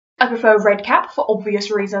I prefer Redcap for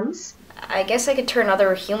obvious reasons. I guess I could turn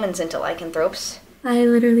other humans into lycanthropes. I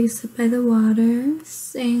literally sit by the water,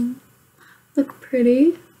 sing, look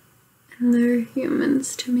pretty, and they're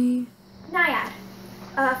humans to me. Naiad,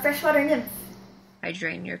 freshwater nymph. I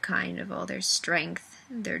drain your kind of all their strength,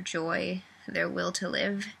 their joy, their will to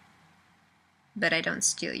live. But I don't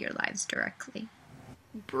steal your lives directly.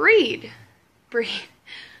 Breed.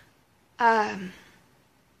 I'm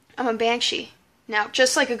a Banshee. Now,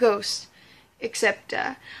 just like a ghost. Except,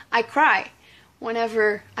 I cry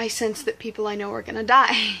whenever I sense that people I know are gonna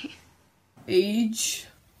die. Age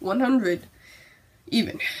 100.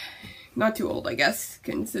 Even. Not too old, I guess,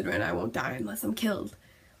 considering I won't die unless I'm killed.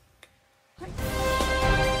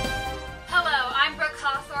 Hello, I'm Brooke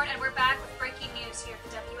Hawthorne, and we're back with breaking news here at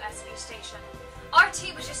the WSB station.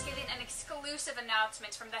 RT was just given an exclusive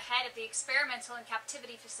announcement from the head of the experimental and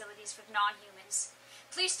captivity facilities for non-humans.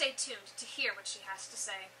 Please stay tuned to hear what she has to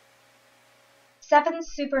say. 7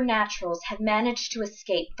 supernaturals have managed to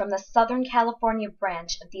escape from the Southern California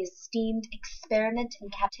branch of the esteemed Experiment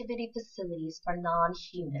and Captivity Facilities for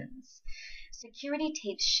Non-Humans. Security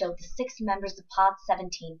tapes showed the 6 members of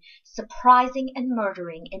pod17 surprising and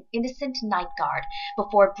murdering an innocent night guard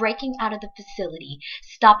before breaking out of the facility,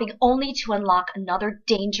 stopping only to unlock another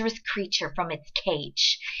dangerous creature from its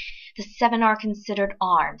cage. The 7 are considered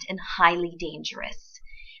armed and highly dangerous.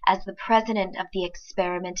 As the president of the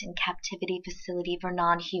Experiment and Captivity Facility for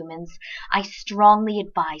Non-Humans, I strongly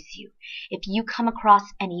advise you, if you come across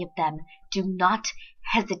any of them, do not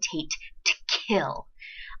hesitate to kill.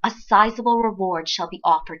 A sizable reward shall be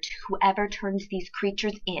offered to whoever turns these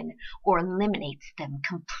creatures in or eliminates them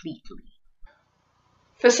completely.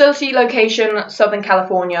 Facility location, Southern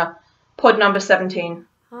California. Pod number 17.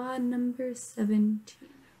 Pod number 17.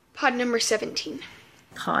 Pod number 17.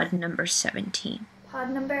 Pod number 17. Pod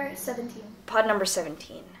number 17. Pod number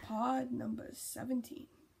 17. Pod number 17.